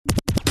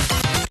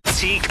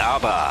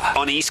Xaba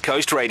on East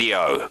Coast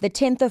Radio. The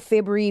 10th of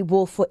February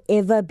will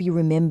forever be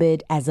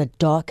remembered as a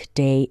dark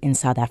day in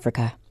South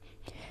Africa.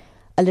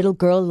 A little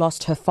girl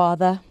lost her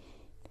father,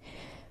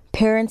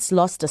 parents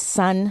lost a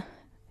son,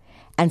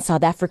 and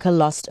South Africa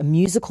lost a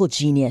musical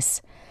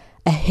genius,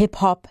 a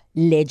hip-hop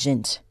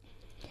legend.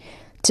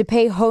 To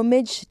pay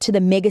homage to the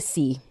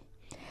Megacy,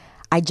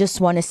 I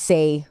just want to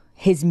say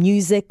his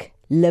music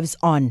lives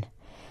on.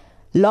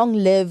 Long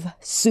live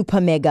Super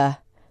Mega,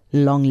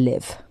 long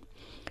live.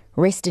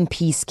 Rest in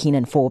peace,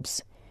 Keenan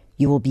Forbes.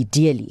 You will be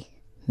dearly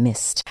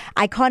missed.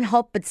 I can't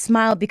help but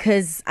smile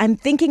because I'm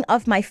thinking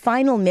of my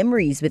final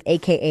memories with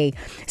AKA.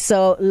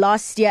 So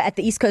last year at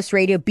the East Coast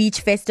Radio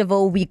Beach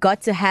Festival, we got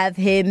to have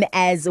him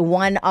as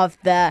one of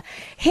the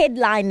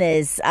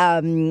headliners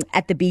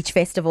at the Beach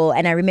Festival.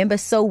 And I remember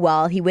so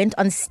well, he went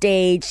on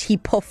stage, he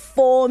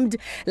performed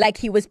like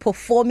he was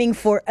performing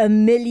for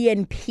 1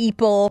 million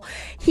people.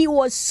 He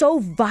was so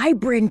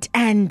vibrant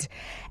and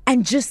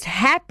just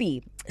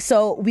happy.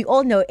 So we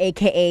all know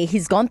AKA,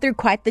 he's gone through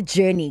quite the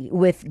journey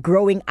with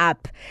growing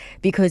up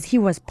because he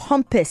was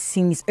pompous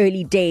in his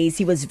early days.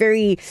 He was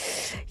very,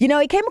 he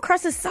came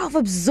across as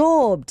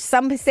self-absorbed.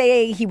 Some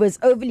say he was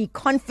overly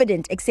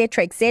confident,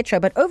 etc., etc.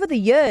 But over the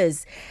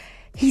years,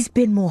 he's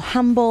been more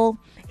humble.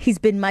 He's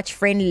been much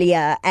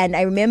friendlier. And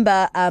I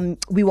remember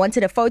we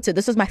wanted a photo.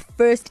 This was my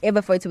first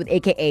ever photo with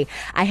AKA.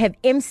 I have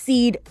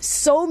emceed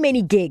so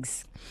many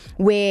gigs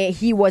where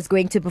he was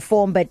going to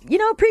perform. But,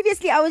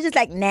 previously I was just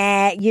like,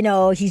 nah,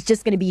 he's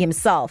just going to be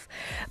himself.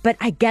 But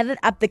I gathered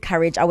up the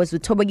courage. I was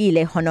with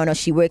Tobagile Honono.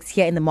 She works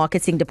here in the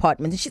marketing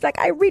department. And she's like,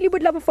 I really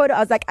would love a photo. I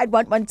was like, I'd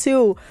want one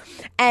too.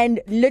 And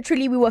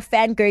literally we were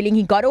fangirling.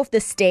 He got off the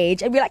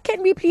stage and we're like,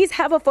 can we please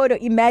have a photo?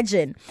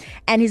 Imagine.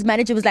 And his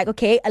manager was like,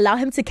 okay, allow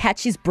him to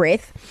catch his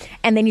breath.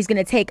 And then he's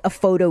going to take a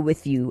photo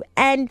with you.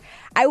 And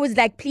I was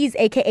like, please,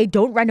 AKA,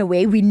 don't run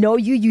away. We know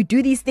you. You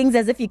do these things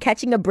as if you're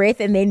catching a breath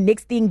and then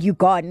next thing you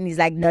gone. And he's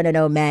like,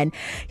 no, man.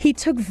 He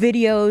took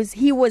videos.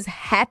 He was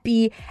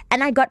happy.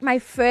 And I got my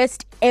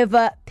first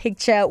ever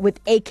picture with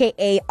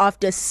AKA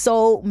after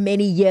so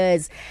many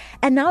years.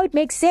 And now it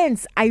makes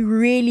sense. I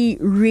really,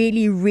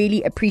 really,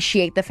 really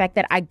appreciate the fact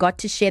that I got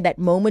to share that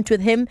moment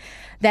with him.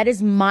 That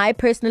is my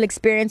personal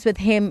experience with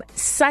him.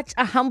 Such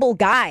a humble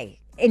guy.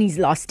 In his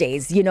last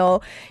days, he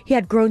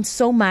had grown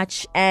so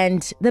much,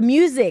 and the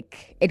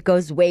music, it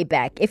goes way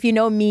back. If you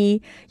know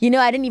me,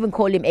 I didn't even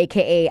call him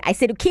AKA. I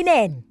said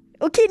Ukinen,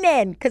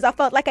 because I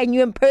felt like I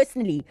knew him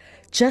personally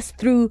just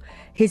through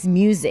his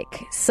music.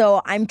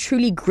 So I'm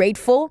truly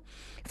grateful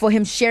for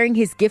him sharing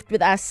his gift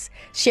with us,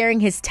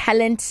 sharing his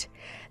talent.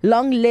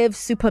 Long live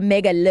Super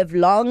Mega, live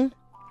long.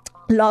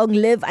 Long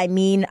live,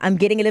 I'm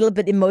getting a little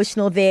bit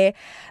emotional there.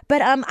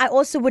 But I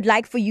also would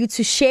like for you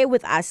to share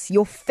with us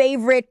your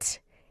favorite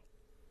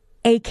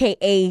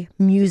AKA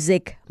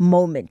music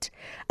moment,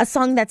 a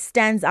song that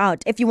stands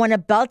out. If you want to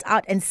belt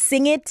out and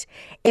sing it,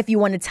 if you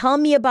want to tell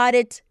me about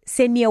it,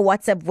 send me a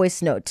WhatsApp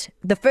voice note.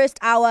 The first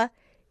hour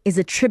is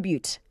a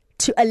tribute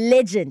to a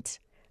legend,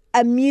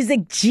 a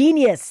music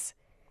genius,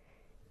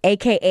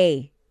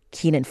 AKA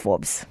Keenan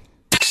Forbes.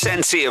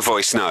 Send Sia a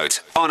voice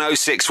note on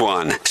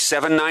 061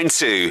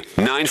 792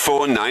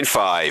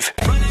 9495.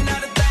 Running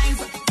out of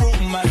things, I prove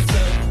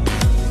myself.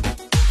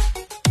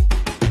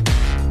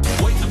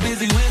 Way too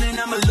busy winning,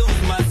 I'ma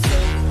lose myself.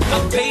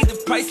 I paid the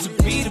price to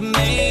be the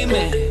main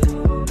man.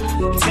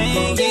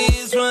 10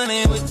 years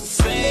running with the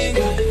same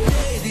guy.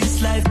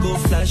 This life go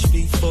flash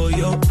before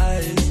your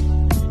eyes.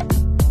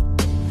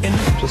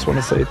 Just want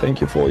to say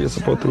thank you for all your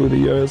support through the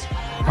years.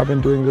 I've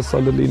been doing this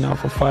solidly now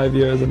for 5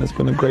 years and it's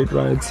been a great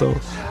ride. So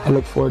I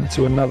look forward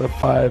to another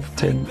 5,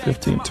 10,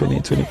 15,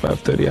 20, 25,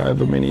 30,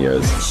 however many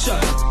years.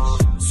 Shot,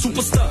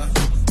 superstar,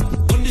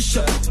 on the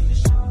shot,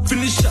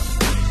 finish up,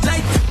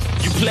 like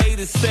you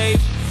played it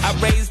safe. I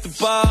raised the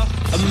bar,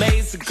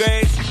 amazed the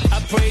grace.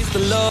 I praise the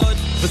Lord,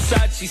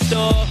 Versace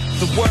store,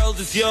 the world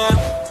is yours.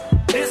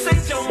 This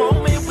ain't your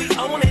moment, we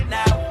own it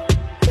now.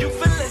 You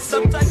feeling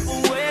some type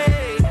of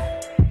way.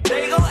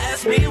 They gon'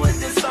 ask me what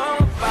this song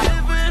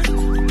about.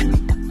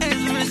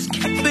 It's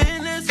risky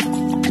business.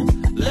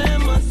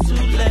 Lemons to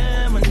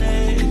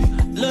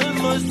lemonade.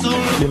 Lemons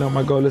to...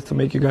 My goal is to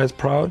make you guys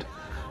proud.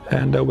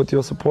 And with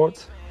your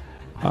support,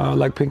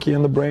 like Pinky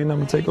and the Brain, I'm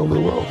going to take over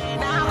the world.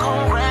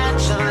 Now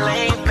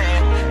congratulate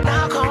me.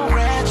 Now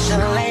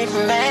congratulate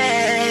me.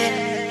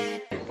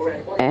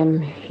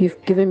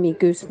 You've given me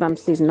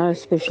goosebumps. There's no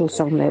special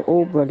song. They're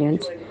all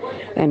brilliant.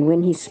 And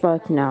when he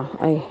spoke now,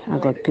 I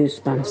got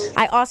goosebumps.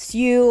 I asked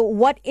you,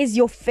 what is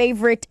your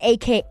favorite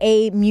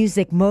AKA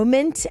music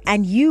moment?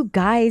 And you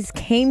guys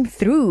came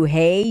through.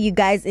 Hey, you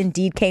guys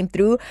indeed came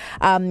through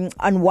on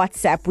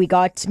WhatsApp. We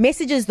got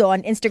messages though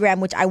on Instagram,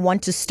 which I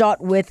want to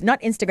start with. Not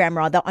Instagram,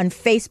 rather, on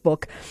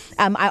Facebook.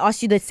 I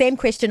asked you the same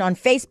question on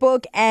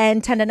Facebook.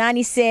 And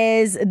Tandanani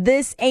says,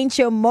 this ain't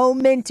your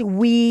moment.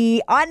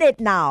 We on it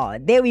now.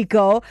 There we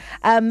go.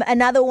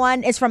 Another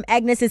one is from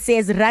Agnes. It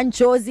says,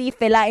 Ranjosi,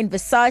 Fela in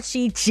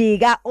Versace,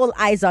 Jiga, all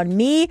eyes on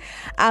me.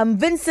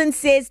 Vincent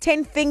says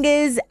 10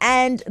 fingers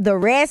and the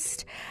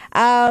rest.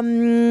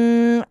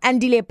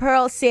 Andile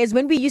Pearl says,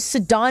 when we used to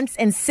dance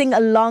and sing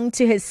along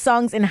to his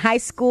songs in high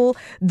school,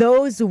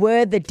 those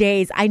were the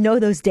days. I know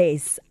those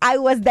days. I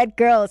was that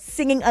girl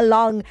singing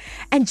along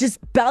and just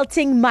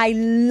belting my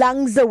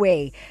lungs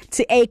away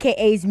to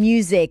AKA's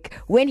music.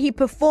 When he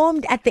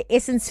performed at the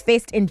Essence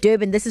Fest in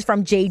Durban, this is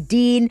from J.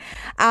 Dean.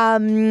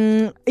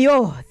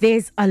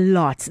 There's a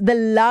lot. The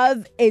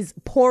love is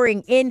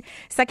pouring in.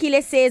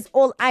 Sakile says,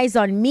 all eyes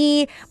on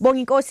me.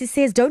 Bongikosi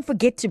says, don't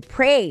forget to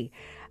pray.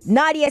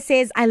 Nadia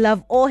says, I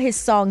love all his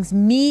songs,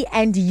 me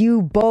and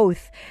you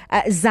both.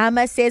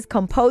 Zama says,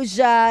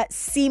 composure.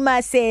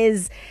 Sima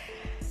says,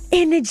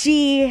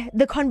 energy.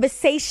 The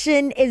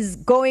conversation is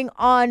going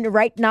on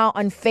right now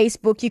on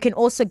Facebook. You can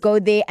also go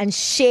there and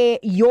share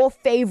your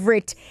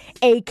favorite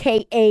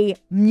AKA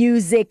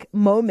music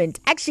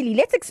moment. Actually,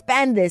 let's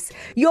expand this.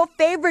 Your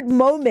favorite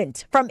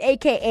moment from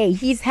AKA.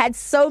 He's had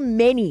so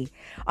many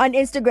on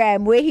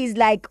Instagram where he's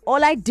like,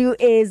 all I do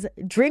is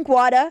drink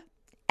water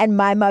and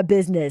mind my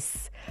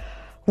business.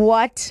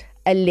 What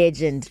a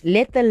legend.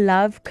 Let the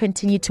love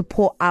continue to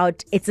pour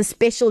out. It's a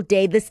special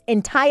day. This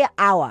entire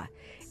hour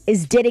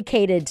is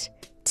dedicated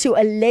to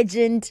a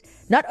legend,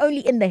 not only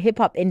in the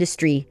hip-hop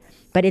industry,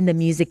 but in the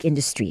music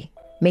industry.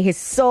 May his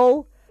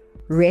soul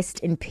rest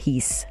in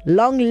peace.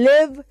 Long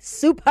live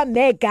Super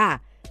Mega.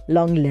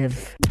 Long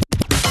live.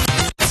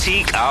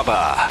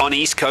 Xaba on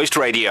East Coast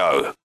Radio.